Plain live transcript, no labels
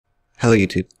Hello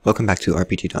YouTube, welcome back to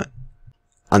RPGdon.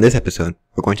 On this episode,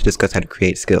 we're going to discuss how to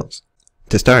create skills.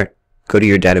 To start, go to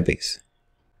your database.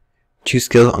 Choose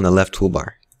Skill on the left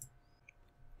toolbar.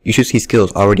 You should see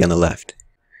skills already on the left.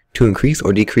 To increase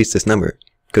or decrease this number,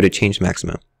 go to Change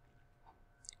Maximum.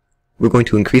 We're going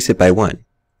to increase it by 1.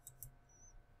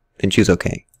 Then choose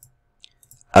OK.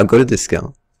 I'll go to this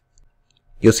skill.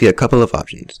 You'll see a couple of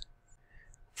options.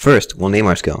 First, we'll name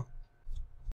our skill.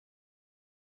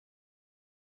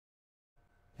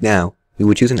 Now, we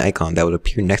will choose an icon that would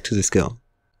appear next to the skill.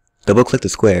 Double-click the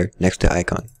square next to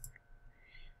icon.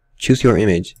 Choose your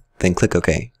image, then click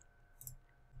OK.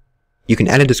 You can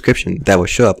add a description that will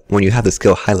show up when you have the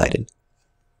skill highlighted.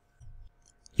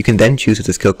 You can then choose if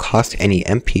the skill costs any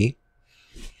MP,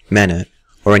 mana,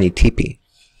 or any TP.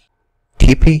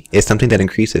 TP is something that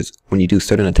increases when you do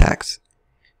certain attacks.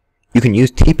 You can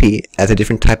use TP as a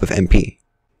different type of MP.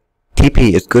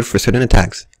 TP is good for certain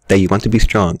attacks that you want to be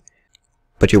strong,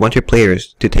 but you want your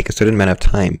players to take a certain amount of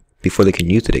time before they can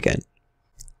use it again.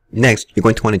 Next, you're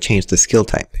going to want to change the skill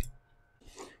type.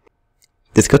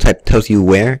 The skill type tells you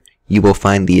where you will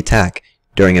find the attack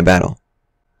during a battle.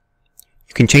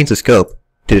 You can change the scope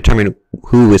to determine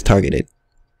who is targeted,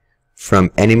 from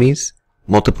enemies,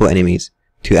 multiple enemies,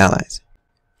 to allies.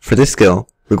 For this skill,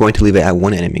 we're going to leave it at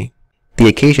 1 enemy. The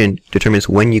occasion determines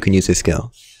when you can use this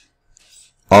skill.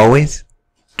 Always,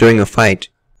 during a fight,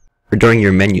 or during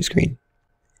your menu screen.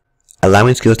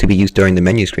 Allowing skills to be used during the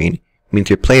menu screen means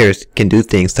your players can do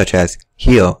things such as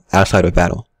heal outside of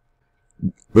battle.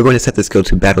 We're going to set the skill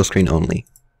to battle screen only.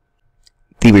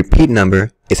 The repeat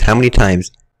number is how many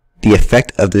times the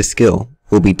effect of this skill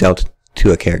will be dealt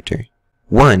to a character.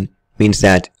 1 means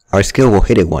that our skill will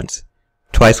hit it once.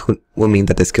 Twice will mean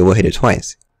that the skill will hit it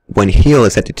twice. When heal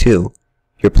is set to 2,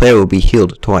 your player will be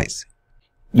healed twice.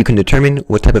 You can determine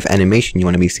what type of animation you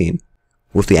want to be seen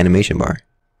with the animation bar.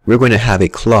 We're going to have a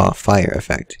claw fire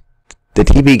effect. The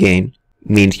TP gain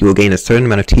means you will gain a certain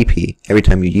amount of TP every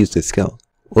time you use this skill.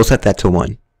 We'll set that to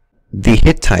 1. The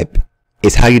hit type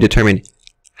is how you determine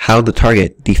how the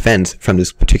target defends from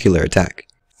this particular attack.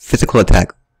 Physical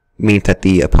attack means that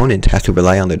the opponent has to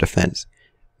rely on their defense.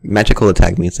 Magical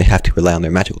attack means they have to rely on their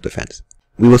magical defense.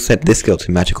 We will set this skill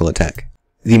to magical attack.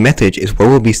 The message is what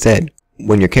will be said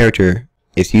when your character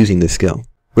is using this skill.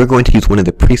 We're going to use one of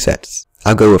the presets.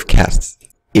 I'll go with casts.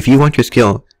 If you want your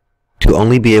skill to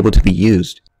only be able to be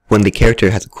used when the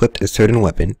character has equipped a certain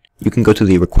weapon, you can go to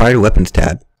the Required Weapons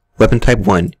tab, Weapon Type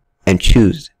 1, and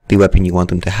choose the weapon you want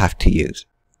them to have to use.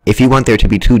 If you want there to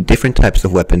be 2 different types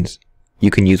of weapons you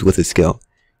can use with a skill,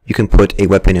 you can put a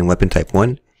weapon in Weapon Type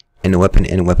 1 and a weapon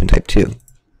in Weapon Type 2.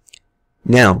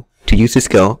 Now, to use this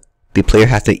skill, the player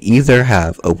has to either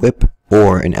have a whip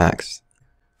or an axe.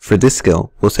 For this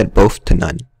skill, we'll set both to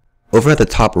none. Over at the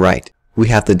top right, we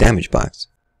have the damage box.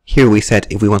 Here we set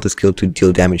if we want the skill to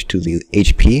deal damage to the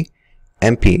HP,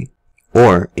 MP,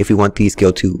 or if we want the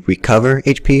skill to recover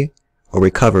HP, or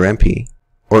recover MP,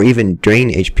 or even drain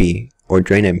HP, or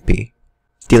drain MP,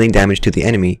 dealing damage to the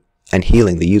enemy and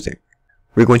healing the user.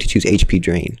 We're going to choose HP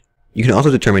Drain. You can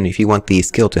also determine if you want the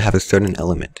skill to have a certain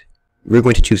element. We're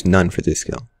going to choose none for this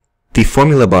skill. The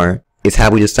formula bar is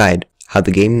how we decide how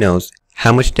the game knows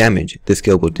how much damage the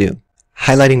skill will do.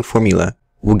 Highlighting formula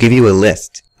will give you a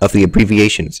list of the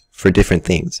abbreviations for different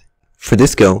things. For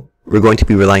this skill, we're going to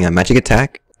be relying on magic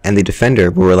attack, and the defender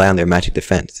will rely on their magic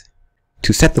defense.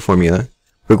 To set the formula,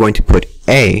 we're going to put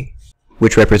A,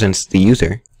 which represents the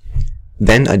user,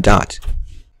 then a dot.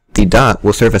 The dot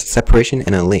will serve as separation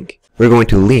and a link. We're going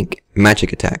to link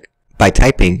magic attack by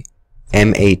typing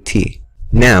MAT.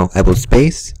 Now I will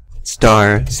space,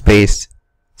 star, space,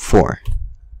 4.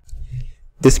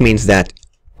 This means that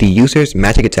the user's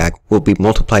magic attack will be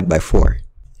multiplied by 4.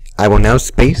 I will now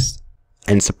space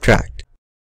and subtract.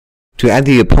 To add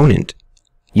the opponent,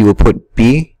 you will put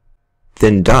B,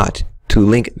 then dot to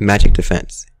link magic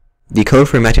defense. The code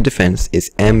for magic defense is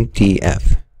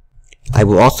MDF. I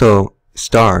will also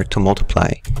star to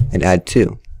multiply and add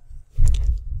 2.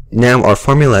 Now our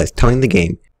formula is telling the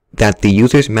game that the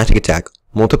user's magic attack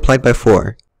multiplied by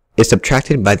 4 is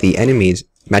subtracted by the enemy's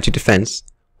magic defense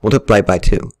multiplied by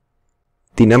 2.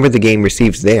 The number the game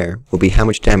receives there will be how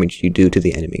much damage you do to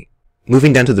the enemy.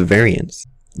 Moving down to the variance,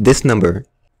 this number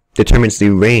determines the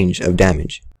range of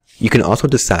damage. You can also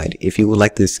decide if you would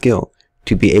like this skill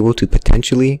to be able to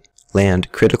potentially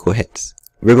land critical hits.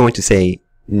 We're going to say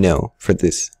no for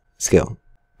this skill.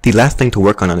 The last thing to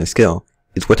work on this skill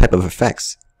is what type of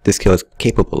effects this skill is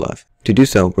capable of. To do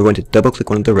so, we're going to double click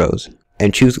one of the rows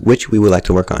and choose which we would like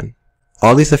to work on.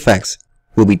 All these effects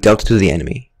will be dealt to the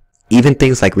enemy. Even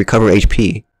things like recover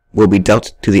HP will be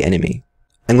dealt to the enemy.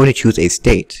 I'm going to choose a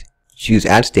state Choose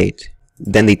Add State,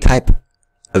 then the type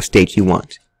of state you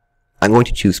want. I'm going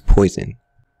to choose Poison.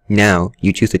 Now,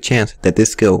 you choose the chance that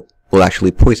this skill will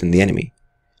actually poison the enemy.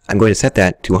 I'm going to set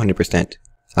that to 100%.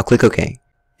 I'll click OK.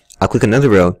 I'll click another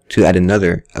row to add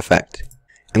another effect.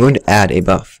 I'm going to add a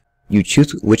buff. You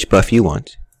choose which buff you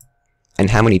want, and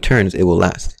how many turns it will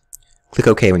last. Click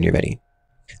OK when you're ready.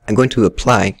 I'm going to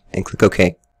apply and click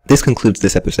OK. This concludes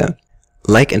this episode.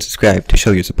 Like and subscribe to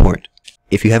show your support.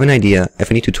 If you have an idea of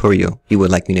any tutorial you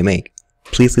would like me to make,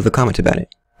 please leave a comment about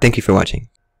it. Thank you for watching.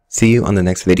 See you on the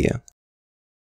next video.